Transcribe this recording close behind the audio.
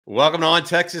Welcome to On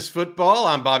Texas Football.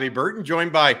 I'm Bobby Burton,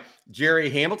 joined by Jerry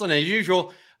Hamilton. As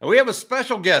usual, we have a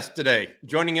special guest today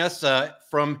joining us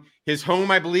from his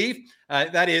home, I believe.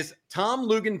 That is Tom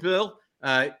Luginbill,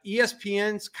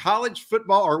 ESPN's college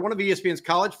football, or one of ESPN's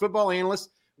college football analysts,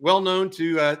 well known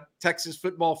to Texas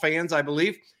football fans, I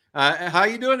believe. How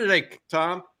you doing today,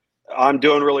 Tom? I'm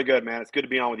doing really good, man. It's good to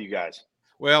be on with you guys.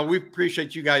 Well, we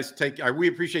appreciate you guys we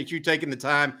appreciate you taking the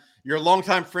time. You're a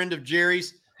longtime friend of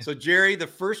Jerry's. So, Jerry, the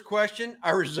first question I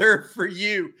reserve for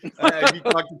you as you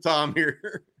talk to Tom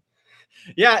here.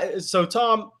 Yeah, so,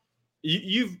 Tom,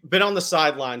 you've been on the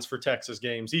sidelines for Texas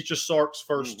games, each of Sark's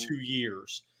first 2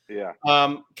 years. Yeah.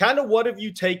 Kind of what have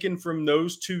you taken from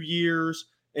those 2 years,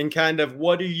 and kind of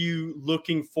what are you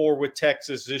looking for with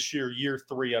Texas this year, year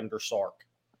 3 under Sark?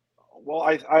 Well,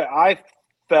 I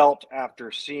felt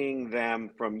after seeing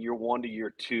them from year 1 to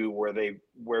year 2 where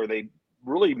they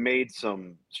really made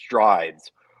some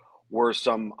strides were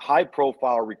some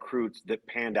high-profile recruits that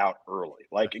panned out early,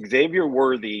 like Xavier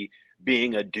Worthy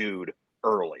being a dude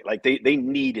early. Like they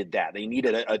needed that. They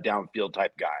needed a downfield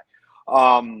type guy.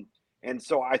 And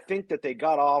so I think that they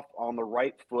got off on the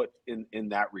right foot in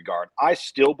that regard. I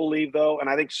still believe, though, and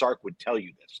I think Sark would tell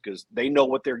you this because they know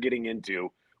what they're getting into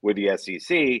with the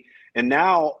SEC. And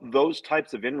now those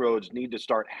types of inroads need to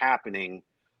start happening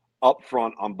up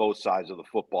front on both sides of the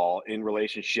football in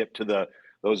relationship to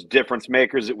those difference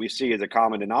makers that we see as a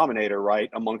common denominator, right,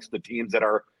 amongst the teams that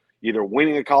are either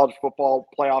winning a college football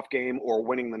playoff game or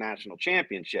winning the national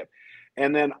championship.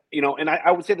 And then, and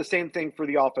I would say the same thing for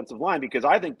the offensive line, because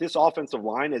I think this offensive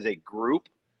line as a group,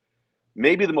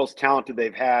 maybe the most talented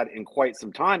they've had in quite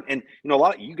some time. And, a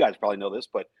lot of you guys probably know this,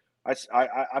 but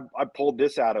I pulled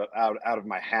this out of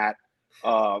my hat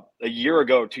a year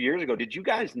ago, 2 years ago. Did you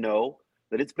guys know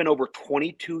that it's been over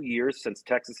 22 years since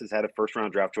Texas has had a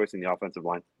first-round draft choice in the offensive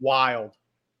line? Wild.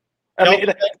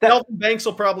 Kelvin Banks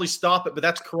will probably stop it, but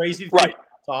that's crazy to think,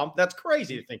 Tom. That's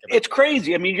crazy to think about. It's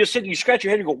crazy. I mean, you scratch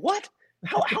your head and you go, what?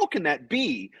 How can that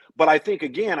be? But I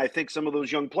think some of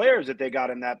those young players that they got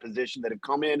in that position that have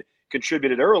come in,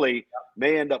 contributed early,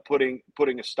 may end up putting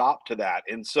a stop to that.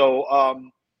 And so,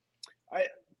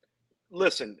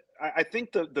 I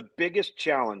think the biggest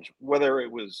challenge, whether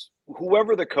it was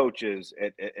whoever the coach is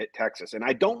at Texas, and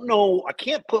I don't know, I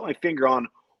can't put my finger on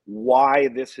why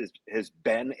this has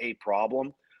been a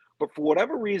problem, but for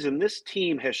whatever reason, this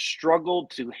team has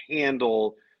struggled to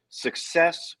handle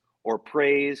success or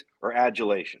praise or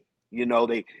adulation.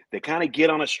 They kind of get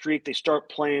on a streak, they start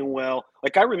playing well.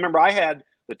 Like I remember I had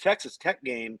the Texas Tech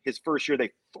game his first year,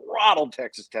 they throttled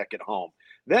Texas Tech at home.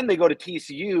 Then they go to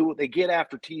TCU, they get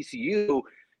after TCU,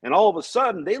 and all of a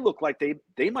sudden they look like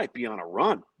they might be on a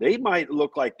run. They might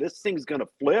look like this thing's going to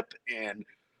flip.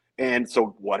 And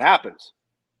so what happens?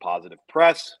 Positive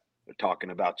press. They're talking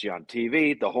about you on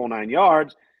TV, the whole 9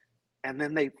 yards. And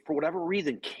then they, for whatever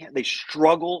reason, they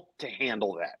struggle to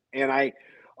handle that. And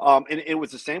and it was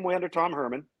the same way under Tom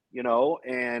Herman,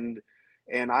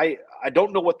 and I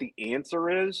don't know what the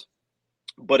answer is,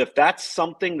 but if that's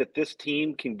something that this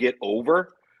team can get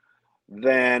over,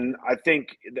 then I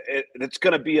think it's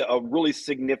going to be a really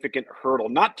significant hurdle,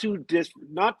 not too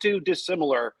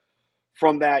dissimilar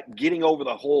from that getting over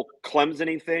the whole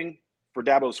Clemsoning thing for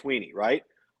Dabo Swinney, right?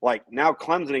 Like now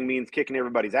Clemsoning means kicking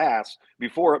everybody's ass.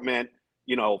 Before it meant,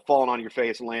 falling on your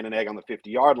face and laying an egg on the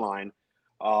 50-yard line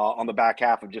on the back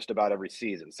half of just about every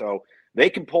season. So they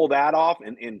can pull that off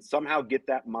and somehow get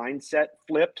that mindset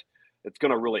flipped. It's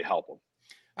going to really help them.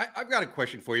 I've got a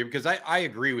question for you, because I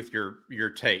agree with your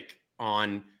take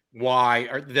on why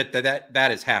that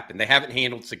has happened. They haven't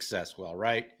handled success well,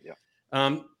 right?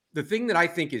 Yeah. The thing that I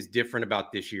think is different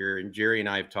about this year, and Jerry and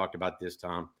I have talked about this,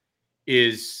 Tom,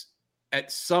 is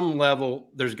at some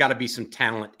level there's got to be some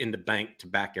talent in the bank to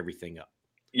back everything up.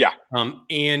 Yeah.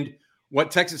 And what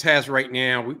Texas has right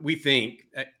now, we think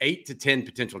 8 to 10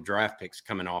 potential draft picks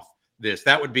coming off this.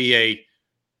 That would be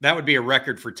a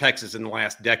record for Texas in the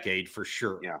last decade for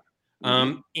sure. Yeah.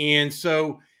 And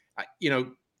so,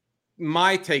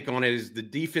 my take on it is the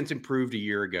defense improved a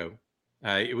year ago.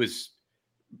 It was,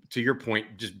 to your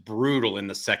point, just brutal in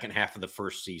the second half of the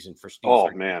first season for Steve.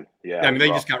 Oh, man. Yeah. I mean, they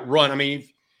just got run. I mean,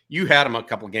 you had them a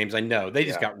couple of games. I know they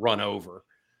just got run over.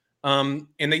 And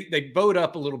they bowed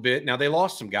up a little bit. Now they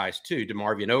lost some guys too.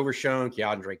 DeMarvion Overshone,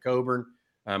 Keandre Coburn,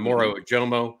 Moro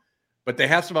Ojomo, but they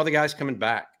have some other guys coming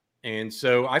back. And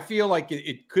so I feel like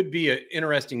it could be an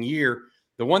interesting year.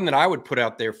 The one that I would put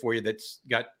out there for you that's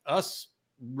got us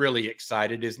really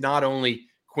excited is not only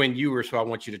Quinn Ewers, who I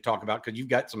want you to talk about because you've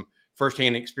got some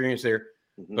firsthand experience there,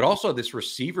 but also this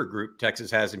receiver group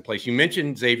Texas has in place. You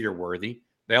mentioned Xavier Worthy.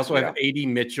 They also have A.D.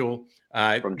 Mitchell,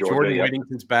 From Georgia, Jordan yep.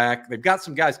 Whittington's back. They've got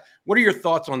some guys. What are your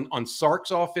thoughts on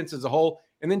Sark's offense as a whole?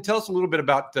 And then tell us a little bit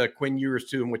about Quinn Ewers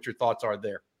too, and what your thoughts are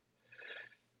there.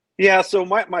 Yeah, so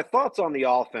my thoughts on the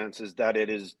offense is that it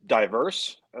is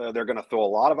diverse. They're going to throw a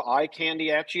lot of eye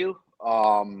candy at you.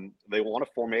 They want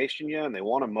to formation you, and they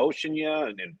want to motion you,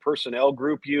 and personnel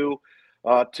group you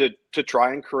to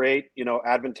try and create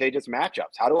advantageous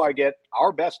matchups. How do I get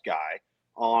our best guy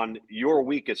on your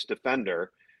weakest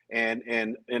defender,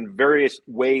 and various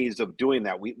ways of doing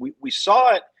that? We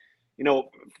saw it.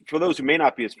 For those who may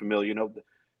not be as familiar,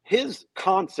 his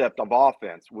concept of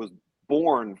offense was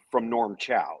born from Norm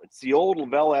Chow. It's the old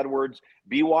Lavelle Edwards,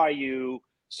 BYU,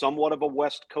 somewhat of a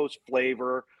West Coast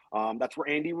flavor. That's where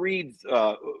Andy Reid's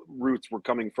roots were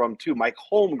coming from too, Mike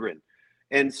Holmgren.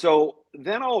 And so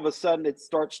then all of a sudden it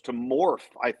starts to morph,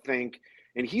 I think,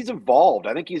 and he's evolved.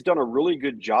 I think he's done a really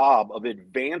good job of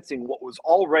advancing what was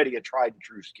already a tried and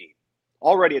true scheme.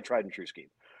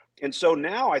 And so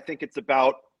now I think it's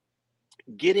about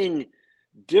getting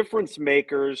difference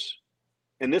makers.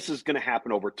 And this is going to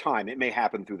happen over time. It may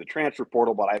happen through the transfer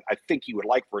portal, but I think he would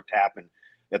like for it to happen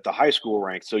at the high school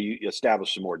ranks, so you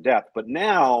establish some more depth. But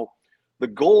now the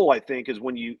goal, I think, is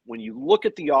when you look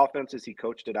at the offenses he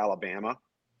coached at Alabama,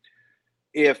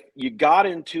 if you got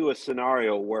into a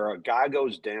scenario where a guy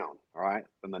goes down, all right,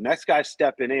 and the next guy's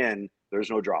stepping in,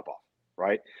 there's no drop-off,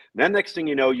 right? Then next thing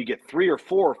you know, you get 3 or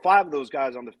 4 or 5 of those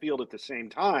guys on the field at the same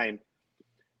time,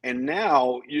 and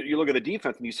now you look at the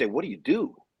defense and you say, what do you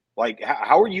do? Like,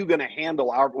 how are you going to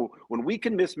handle when we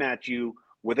can mismatch you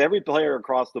with every player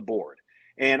across the board?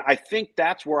 And I think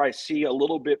that's where I see a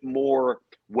little bit more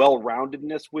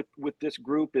well-roundedness with this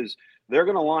group is they're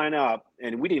going to line up,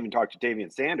 and we didn't even talk to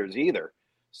Davian Sanders either.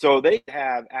 So they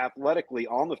have athletically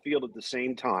on the field at the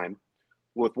same time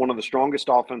with one of the strongest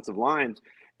offensive lines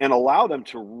and allow them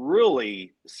to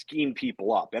really scheme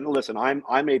people up. And listen,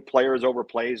 I'm a players over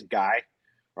plays guy,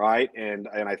 right? And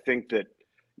I think that,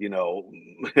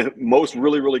 most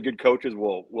really, really good coaches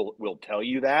will tell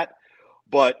you that,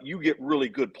 but you get really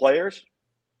good players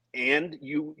and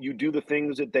you do the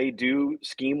things that they do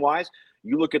scheme wise.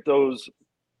 You look at those.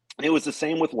 It was the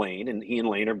same with Lane, and he and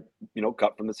Lane are,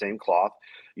 cut from the same cloth.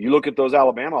 You look at those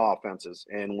Alabama offenses,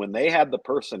 and when they had the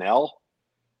personnel,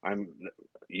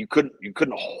 you couldn't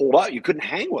hold up. You couldn't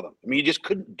hang with them. I mean, you just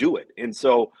couldn't do it. And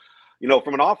so,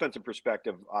 from an offensive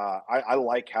perspective, I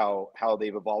like how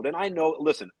they've evolved. And I know,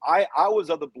 listen, I was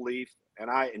of the belief,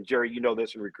 and Jerry,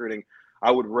 this in recruiting,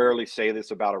 I would rarely say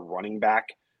this about a running back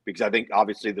because I think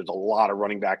obviously there's a lot of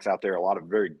running backs out there, a lot of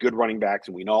very good running backs,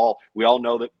 and we all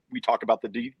know that we talk about the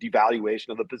devaluation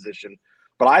of the position.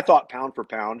 But I thought pound for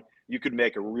pound, you could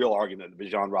make a real argument that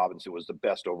Bijan Robinson was the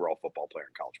best overall football player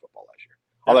in college football last year.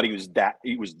 I thought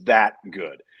he was that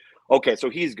good. Okay,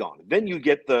 so he's gone. Then you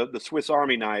get the Swiss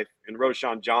Army knife and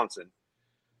Roshan Johnson.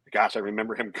 Gosh, I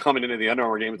remember him coming into the Under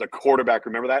Armour game as a quarterback.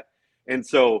 Remember that? And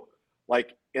so,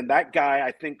 and that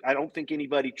guy, I don't think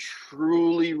anybody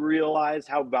truly realized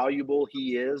how valuable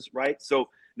he is, right? So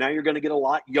now you're going to get a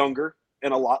lot younger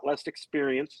and a lot less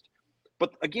experienced.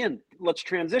 But again, let's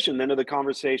transition then to the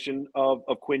conversation of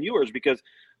Quinn Ewers, because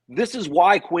this is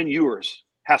why Quinn Ewers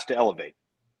has to elevate.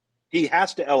 He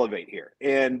has to elevate here.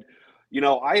 And,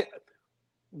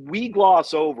 we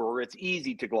gloss over, or it's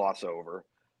easy to gloss over,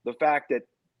 the fact that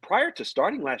prior to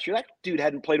starting last year, that dude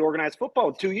hadn't played organized football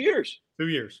in 2 years. 2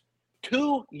 years.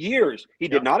 2 years. He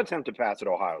did not attempt to pass at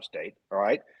Ohio State, all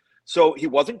right? So he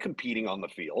wasn't competing on the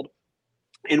field.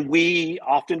 And we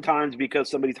oftentimes,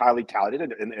 because somebody's highly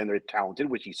talented and they're talented,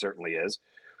 which he certainly is,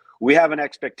 we have an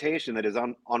expectation that is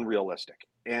unrealistic.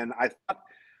 And I thought,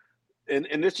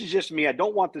 and this is just me, I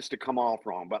don't want this to come off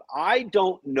wrong, but I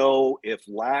don't know if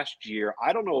last year,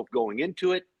 I don't know if going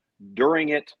into it, during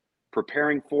it,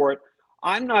 preparing for it,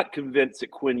 I'm not convinced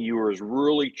that Quinn Ewers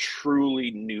really,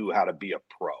 truly knew how to be a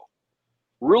pro.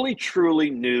 Really, truly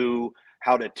knew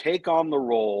how to take on the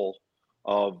role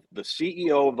of the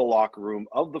CEO of the locker room,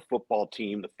 of the football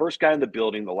team, the first guy in the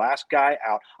building, the last guy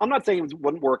out. I'm not saying he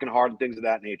wasn't working hard and things of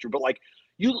that nature, but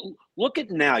you look at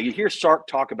now, you hear Sark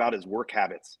talk about his work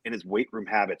habits and his weight room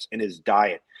habits and his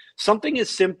diet. Something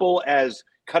as simple as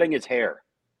cutting his hair.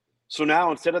 So now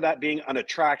instead of that being an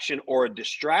attraction or a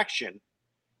distraction,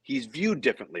 he's viewed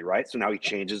differently, right? So now he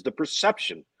changes the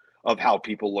perception of how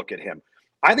people look at him.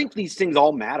 I think these things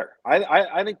all matter.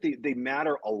 I think they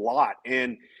matter a lot.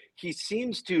 And he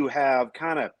seems to have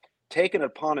kind of taken it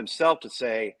upon himself to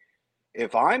say,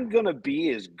 if I'm going to be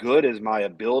as good as my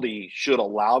ability should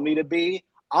allow me to be,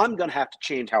 I'm going to have to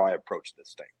change how I approach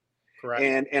this thing.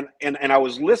 Correct. And I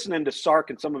was listening to Sark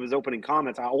and some of his opening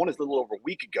comments. I want to say a little over a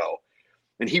week ago.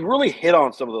 And he really hit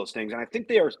on some of those things. And I think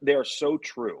they are so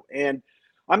true. And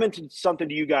I mentioned something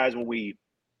to you guys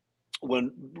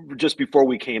when just before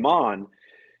we came on,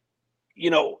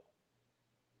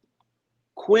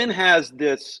 Quinn has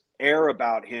this air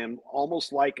about him,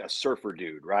 almost like a surfer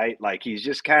dude, right? Like he's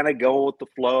just kind of going with the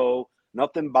flow.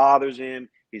 Nothing bothers him.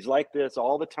 He's like this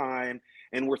all the time.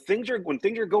 And when things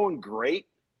are going great,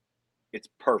 it's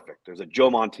perfect. There's a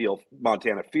Joe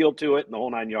Montana feel to it and the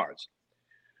whole 9 yards.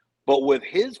 But with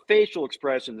his facial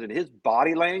expressions and his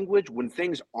body language, when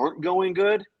things aren't going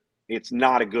good, it's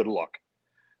not a good look.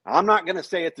 I'm not going to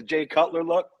say it's a Jay Cutler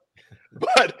look,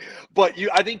 but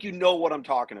I think you know what I'm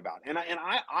talking about. And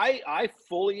I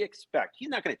fully expect he's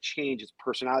not going to change his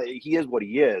personality. He is what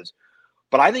he is,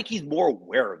 but I think he's more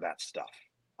aware of that stuff.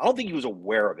 I don't think he was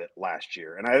aware of it last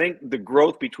year. And I think the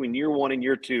growth between year 1 and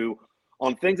year 2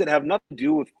 on things that have nothing to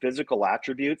do with physical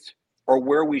attributes are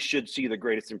where we should see the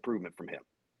greatest improvement from him.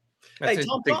 Hey,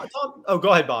 Tom, oh, go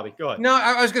ahead, Bobby. Go ahead. No,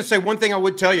 I was going to say one thing I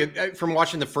would tell you from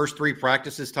watching the first 3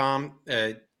 practices, Tom.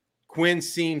 Quinn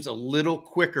seems a little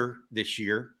quicker this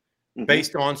year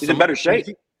based on he's in better shape.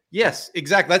 Yes,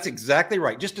 exactly. That's exactly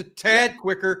right. Just a tad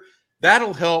quicker.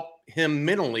 That'll help him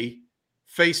mentally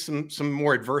face some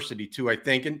more adversity too, I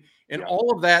think. And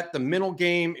all of that, the mental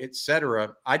game,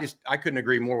 etc. I couldn't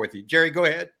agree more with you. Jerry, go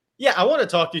ahead. Yeah, I want to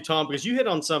talk to you, Tom, because you hit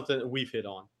on something that we've hit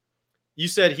on. You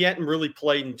said he hadn't really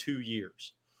played in 2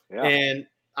 years. Yeah. And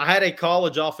I had a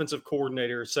college offensive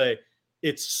coordinator say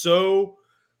it's so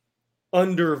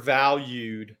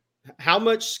undervalued how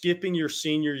much skipping your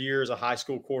senior year as a high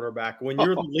school quarterback, when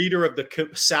you're the leader of the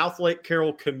South Lake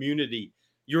Carroll community,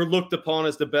 you're looked upon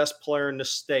as the best player in the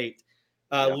state,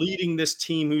 leading this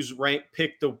team who's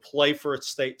picked to play for a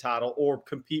state title or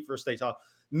compete for a state title,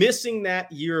 missing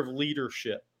that year of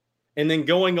leadership and then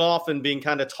going off and being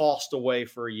kind of tossed away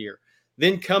for a year.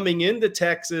 Then coming into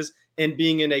Texas and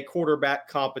being in a quarterback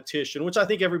competition, which I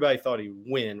think everybody thought he would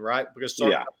win, right? Because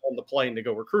Sark got on the plane to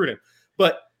go recruit him.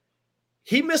 But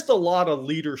he missed a lot of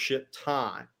leadership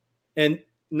time and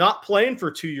not playing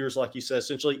for 2 years, like you said,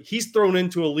 essentially. He's thrown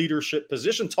into a leadership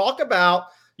position. Talk about,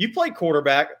 you play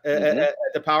quarterback at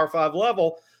the Power 5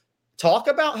 level. Talk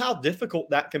about how difficult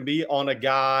that can be on a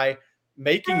guy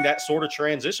making that sort of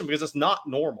transition, because it's not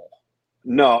normal.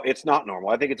 No, it's not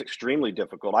normal. I think it's extremely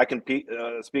difficult. I can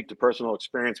speak to personal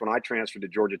experience. When I transferred to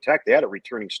Georgia Tech, they had a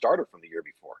returning starter from the year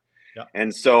before. Yeah.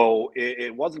 And so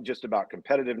it wasn't just about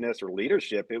competitiveness or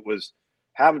leadership. It was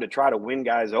having to try to win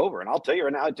guys over. And I'll tell you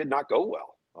right now, it did not go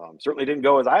well. Certainly didn't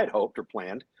go as I had hoped or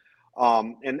planned.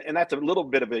 And that's a little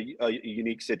bit of a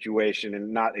unique situation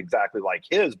and not exactly like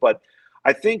his. But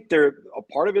I think a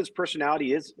part of his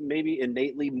personality is maybe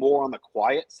innately more on the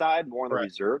quiet side, more on the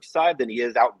reserved side than he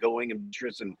is outgoing and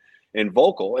boisterous and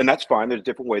vocal. And that's fine. There's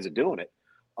different ways of doing it.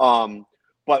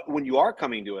 But when you are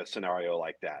coming to a scenario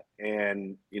like that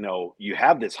and, you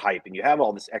have this hype and you have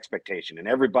all this expectation and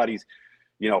everybody's,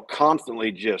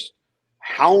 constantly just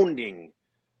hounding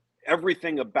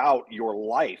everything about your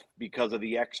life because of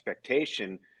the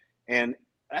expectation. And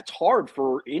that's hard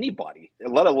for anybody,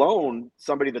 let alone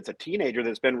somebody that's a teenager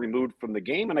that's been removed from the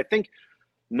game. And I think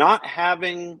not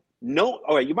having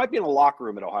you might be in a locker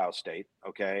room at Ohio State,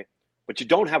 okay, but you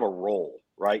don't have a role,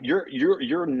 right?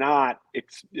 You're not.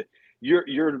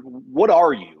 You're. What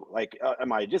are you? Like,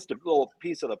 am I just a little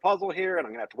piece of the puzzle here, and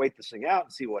I'm gonna have to wait this thing out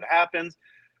and see what happens?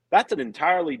 That's an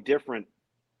entirely different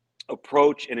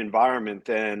approach and environment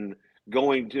than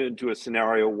going into a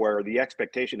scenario where the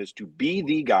expectation is to be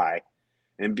the guy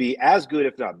and be as good,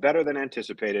 if not better than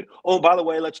anticipated. Oh, by the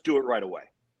way, let's do it right away.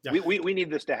 Yeah. We need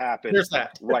this to happen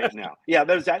right now. Yeah,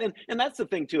 there's that. And that's the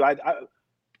thing, too.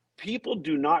 People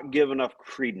do not give enough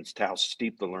credence to how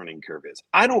steep the learning curve is.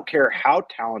 I don't care how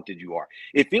talented you are.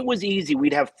 If it was easy,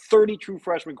 we'd have 30 true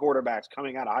freshman quarterbacks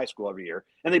coming out of high school every year,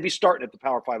 and they'd be starting at the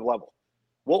Power 5 level.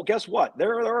 Well, guess what?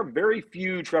 There are very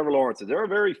few Trevor Lawrences. There are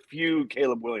very few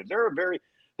Caleb Williams.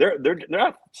 They're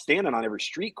not standing on every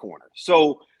street corner.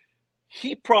 So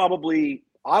he probably,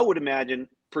 I would imagine,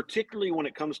 particularly when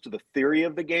it comes to the theory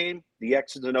of the game, the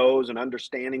X's and O's and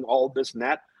understanding all this and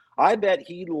that, I bet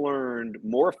he learned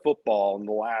more football in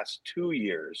the last 2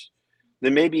 years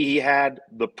than maybe he had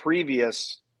the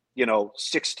previous,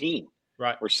 16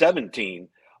 or 17,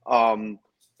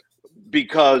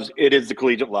 because it is the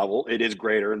collegiate level. It is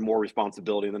greater and more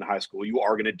responsibility than high school. You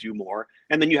are going to do more.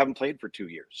 And then you haven't played for 2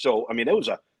 years. So, I mean,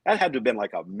 that had to have been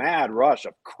like a mad rush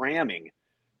of cramming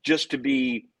just to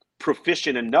be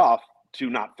proficient enough to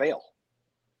not fail.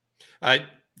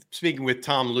 Speaking with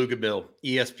Tom Luginbill,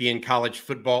 ESPN college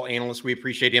football analyst. We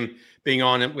appreciate him being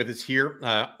on with us here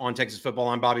on Texas Football.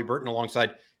 I'm Bobby Burton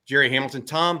alongside Jerry Hamilton.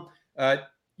 Tom,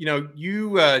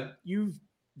 you've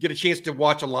get a chance to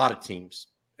watch a lot of teams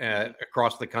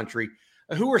across the country.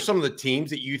 Who are some of the teams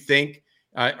that you think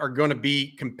are going to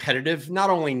be competitive, not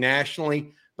only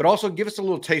nationally, but also give us a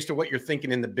little taste of what you're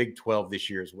thinking in the Big 12 this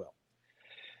year as well?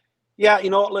 Yeah,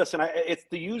 listen, it's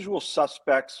the usual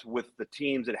suspects with the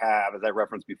teams that have, as I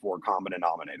referenced before, common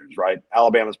denominators, right?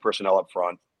 Alabama's personnel up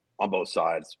front on both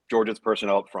sides, Georgia's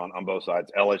personnel up front on both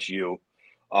sides, LSU,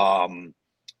 and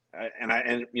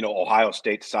Ohio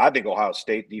State. So I think Ohio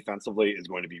State defensively is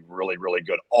going to be really, really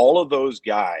good. All of those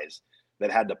guys that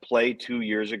had to play 2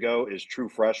 years ago as true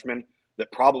freshmen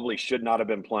that probably should not have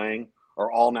been playing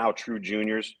are all now true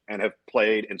juniors and have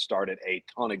played and started a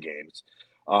ton of games.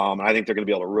 I think they're going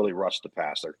to be able to really rush the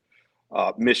passer.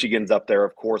 Michigan's up there,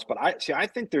 of course, but I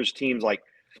think there's teams like,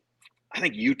 I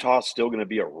think Utah's still going to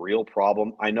be a real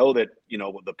problem. I know that,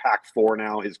 the Pac-4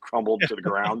 now has crumbled to the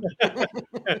ground,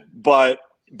 but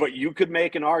you could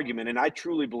make an argument, and I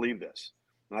truly believe this.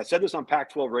 And I said this on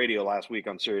Pac-12 radio last week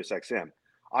on SiriusXM.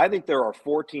 I think there are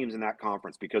 4 teams in that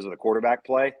conference because of the quarterback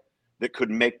play that could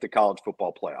make the college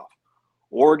football playoff.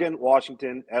 Oregon,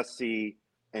 Washington, SC,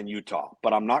 and Utah.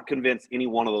 But I'm not convinced any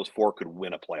one of those 4 could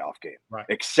win a playoff game, right,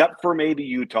 except for maybe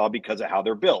Utah because of how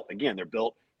they're built. Again, they're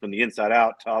built from the inside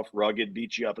out, tough, rugged,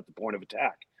 beat you up at the point of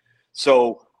attack.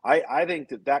 So I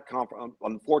think that conference,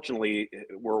 unfortunately,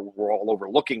 we're all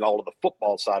overlooking all of the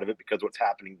football side of it because what's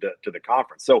happening to the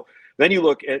conference. So then you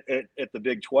look at the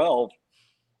Big 12,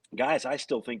 guys, I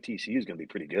still think TCU is going to be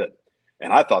pretty good.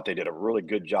 And I thought they did a really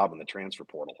good job in the transfer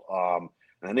portal.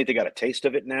 And I think they got a taste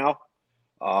of it now.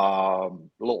 A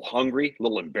little hungry, a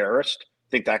little embarrassed. I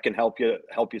think that can help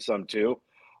you some too.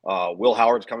 Will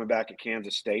Howard's coming back at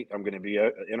Kansas State. I'm going to be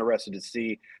interested to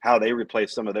see how they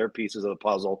replace some of their pieces of the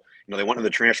puzzle. They went to the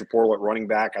transfer portal at running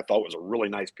back. I thought it was a really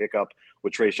nice pickup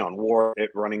with Trayshawn Ward at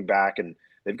running back. And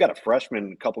they've got a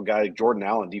freshman, a couple guys, Jordan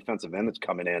Allen, defensive end that's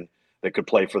coming in that could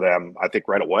play for them, I think,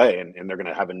 right away. And they're going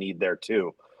to have a need there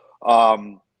too.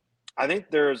 I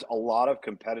think there's a lot of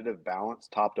competitive balance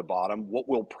top to bottom. What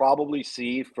we'll probably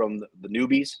see from the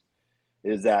newbies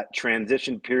is that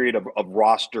transition period of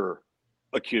roster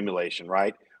accumulation,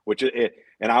 right?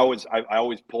 And I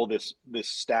always pull this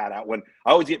stat out when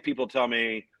I always get people tell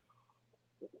me,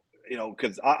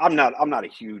 because I'm not a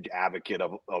huge advocate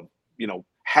of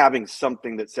having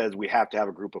something that says we have to have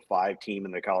a group of 5 team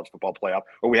in the college football playoff,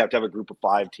 or we have to have a group of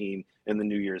 5 team in the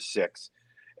New Year's Six.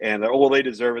 And they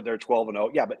deserve it. They're 12-0.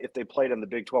 Yeah, but if they played in the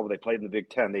Big 12 or they played in the Big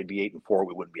 10, they'd be 8-4.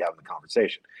 We wouldn't be having the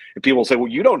conversation. And people will say,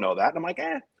 well, you don't know that. And I'm like,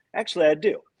 actually, I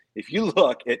do. If you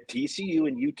look at TCU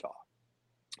and Utah,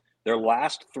 their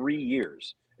last 3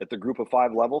 years at the Group of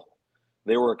 5 level,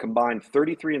 they were a combined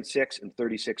 33-6 and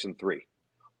 36-3.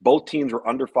 Both teams were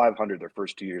under 500 their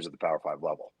first 2 years at the Power 5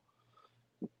 level.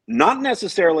 Not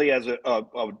necessarily as a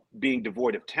being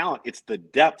devoid of talent. It's the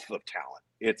depth of talent.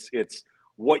 It's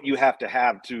what you have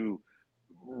to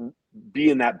be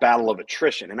in that battle of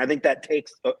attrition. And I think that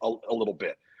takes a little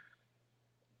bit.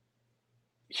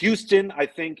 Houston, I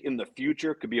think, in the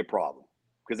future could be a problem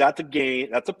because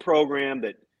that's a program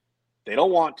that they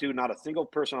don't want to. Not a single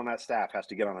person on that staff has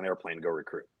to get on an airplane and go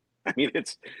recruit. I mean,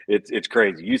 it's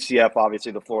crazy. UCF,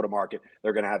 obviously the Florida market,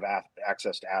 they're going to have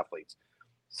access to athletes.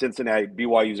 Cincinnati,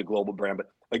 BYU is a global brand. But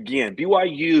again,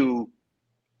 BYU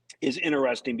is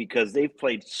interesting because they've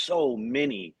played so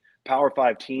many Power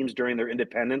 5 teams during their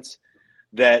independence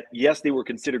that, yes, they were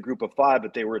considered Group of 5,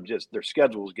 but they were just their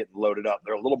schedule was getting loaded up.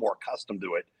 They're a little more accustomed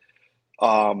to it.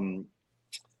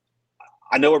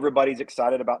 I know everybody's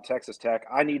excited about Texas Tech.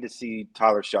 I need to see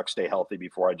Tyler Shuck stay healthy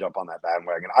before I jump on that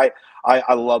bandwagon.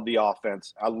 I love the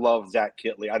offense. I love Zach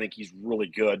Kitley. I think he's really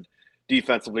good.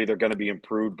 Defensively, they're going to be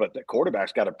improved, but the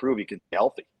quarterback's got to prove he can be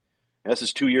healthy. And this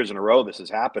is 2 years in a row this has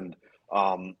happened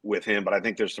with him, but I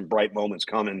think there's some bright moments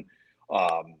coming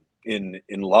in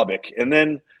Lubbock. And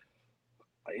then,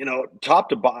 top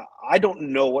to bottom, I don't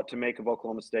know what to make of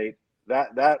Oklahoma State.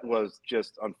 That was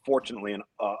just, unfortunately,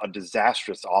 a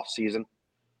disastrous offseason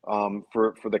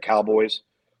for the Cowboys,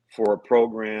 for a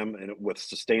program and with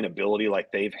sustainability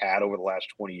like they've had over the last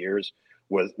 20 years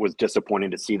was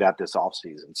disappointing to see that this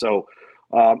offseason. So,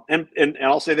 and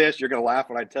I'll say this, you're going to laugh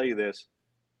when I tell you this.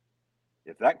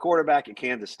 If that quarterback at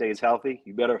Kansas stays healthy,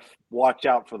 you better watch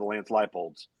out for the Lance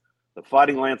Leipolds. The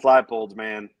Fighting Lance Leipolds,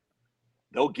 man,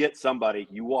 they'll get somebody.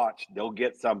 You watch, they'll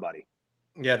get somebody.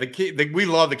 Yeah, we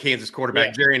love the Kansas quarterback.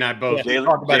 Yeah. Jerry and I both. Yeah.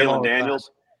 Jalen Daniels.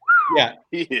 Yeah,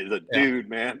 he is a dude,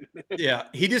 man. Yeah,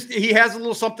 he has a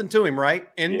little something to him, right?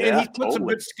 And he put some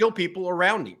good skill people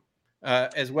around him.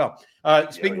 as well.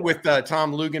 Speaking with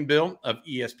Tom Luginbill of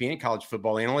ESPN, college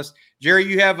football analyst. Jerry,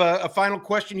 you have a final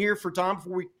question here for Tom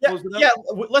before we close it up? Yeah,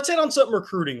 let's hit on something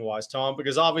recruiting-wise, Tom,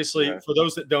 because obviously, for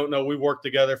those that don't know, we worked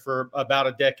together for about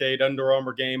a decade, Under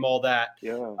Armour game, all that,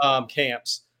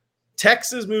 camps.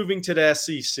 Texas moving to the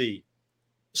SEC.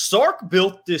 Sark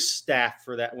built this staff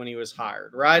for that when he was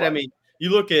hired, right? I mean,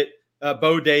 you look at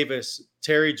Bo Davis,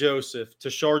 Terry Joseph,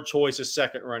 Tashard Choice's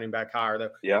second running back hire,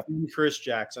 though. Yeah. Chris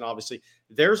Jackson, obviously.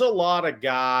 There's a lot of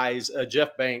guys,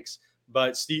 Jeff Banks,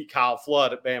 but Kyle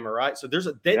Flood at Bama, right? So this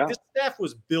staff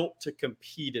was built to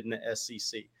compete in the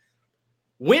SEC.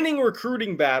 Winning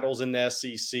recruiting battles in the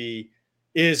SEC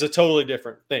is a totally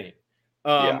different thing.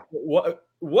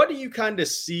 What do you kind of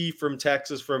see from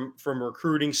Texas from a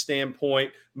recruiting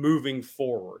standpoint moving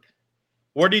forward?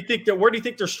 Where do you think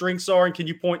their strengths are, and can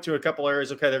you point to a couple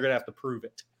areas? Okay, they're going to have to prove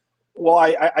it. Well,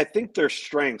 I think their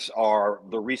strengths are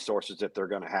the resources that they're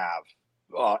going to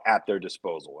have at their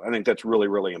disposal. I think that's really,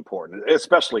 really important,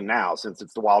 especially now since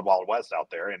it's the wild, wild west out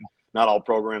there, and not all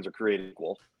programs are created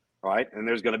equal, right? And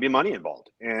there's going to be money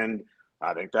involved, and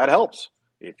I think that helps.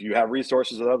 If you have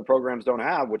resources that other programs don't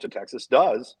have, which a Texas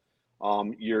does,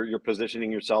 you're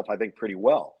positioning yourself, I think, pretty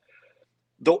well.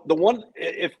 The one,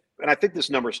 and I think this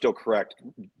number is still correct,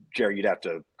 Jerry, you'd have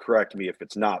to correct me if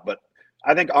it's not, but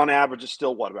I think on average it's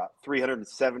still about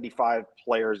 375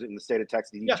 players in the state of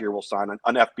Texas each year will sign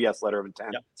an FBS letter of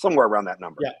intent, somewhere around that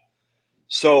number. Yeah.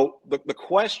 So the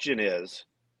question is,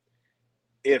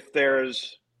 if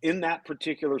there's, in that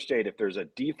particular state, if there's a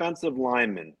defensive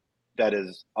lineman that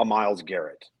is a Myles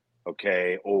Garrett,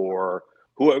 okay, or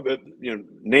whoever,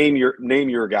 name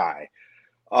your guy,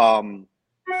 do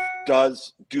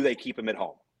they keep him at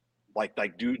home? Like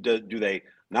do they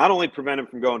not only prevent him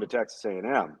from going to Texas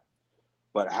A&M,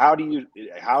 but how do you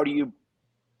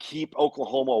keep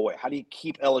Oklahoma away? How do you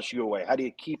keep LSU away? How do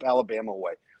you keep Alabama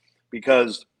away?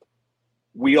 Because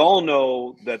we all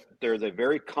know that there's a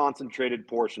very concentrated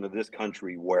portion of this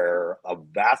country where a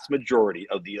vast majority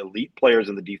of the elite players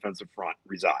in the defensive front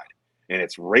reside, and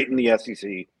it's right in the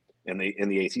SEC and in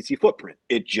the ACC footprint.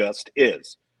 It just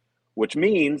is, which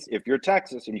means if you're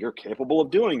Texas and you're capable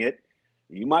of doing it,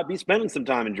 you might be spending some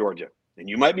time in Georgia, and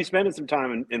you might be spending some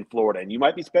time in Florida, and you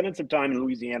might be spending some time in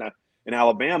Louisiana and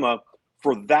Alabama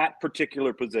for that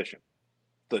particular position.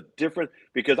 The difference,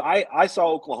 because I saw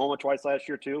Oklahoma twice last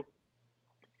year too,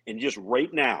 and just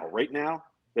right now,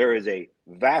 there is a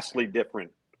vastly different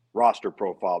roster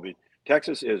profile.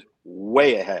 Texas is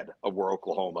way ahead of where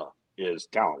Oklahoma is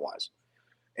talent-wise.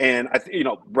 And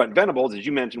Brent Venables, as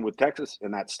you mentioned, with Texas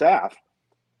and that staff,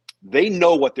 they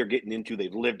know what they're getting into.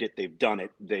 They've lived it. They've done it.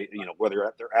 They,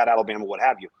 whether they're at Alabama, what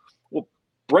have you. Well,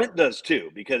 Brent does too,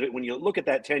 because when you look at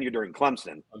that tenure during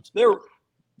Clemson,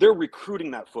 they're recruiting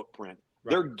that footprint.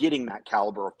 Right. They're getting that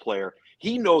caliber of player.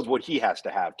 He knows what he has to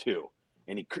have too,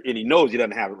 and he knows he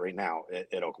doesn't have it right now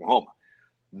at Oklahoma.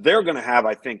 They're going to have,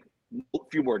 I think, a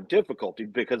few more difficulties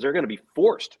because they're going to be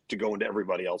forced to go into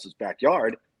everybody else's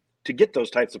backyard to get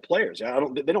those types of players.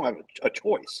 They don't have a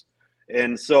choice,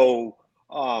 and so.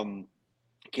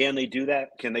 Can they do that?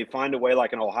 Can they find a way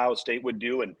like an Ohio State would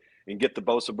do and get the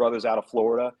Bosa brothers out of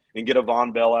Florida and get a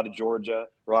Von Bell out of Georgia,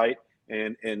 right?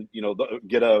 And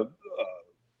get a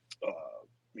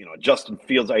Justin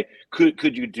Fields.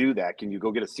 Could you do that? Can you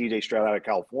go get a CJ Stroud out of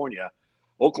California?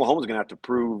 Oklahoma's going to have to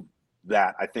prove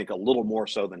that, I think, a little more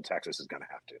so than Texas is going to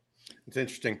have to. It's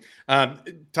interesting.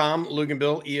 Tom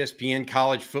Luginbill, ESPN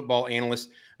college football analyst.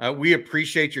 We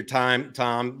appreciate your time,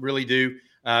 Tom, really do.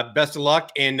 Best of luck,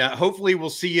 and hopefully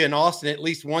we'll see you in Austin at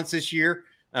least once this year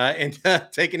and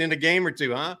taking in a game or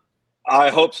two, huh? I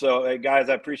hope so. Hey, guys,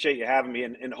 I appreciate you having me,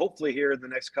 and hopefully here in the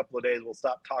next couple of days we'll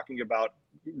stop talking about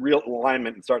real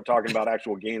alignment and start talking about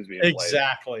actual games being played.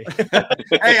 Exactly.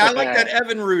 Hey, I like that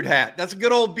Evan Root hat. That's a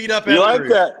good old beat up. You like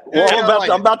that?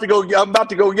 Well, I'm about to go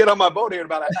get on my boat here in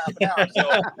about a half an hour. So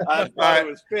I thought it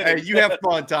was finished. Hey, you have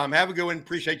fun, Tom. Have a good one.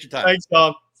 Appreciate your time. Thanks,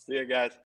 Tom. See you guys.